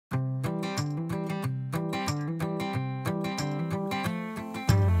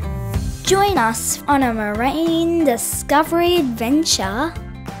Join us on a marine discovery adventure.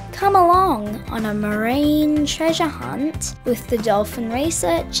 Come along on a marine treasure hunt with the Dolphin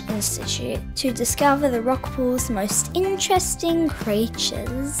Research Institute to discover the Rockpool's most interesting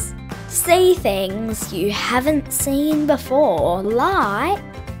creatures. See things you haven't seen before, like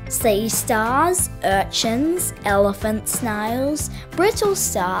sea stars, urchins, elephant snails, brittle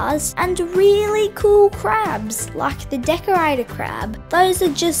stars, and really cool crabs like the decorator crab. Those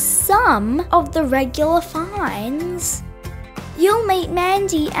are just some of the regular finds. You'll meet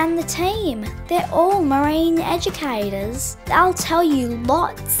Mandy and the team. They're all marine educators. They'll tell you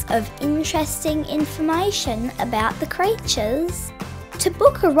lots of interesting information about the creatures. To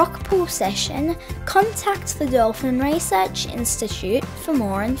book a rockpool session, contact the Dolphin Research Institute for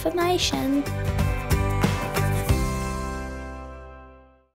more information.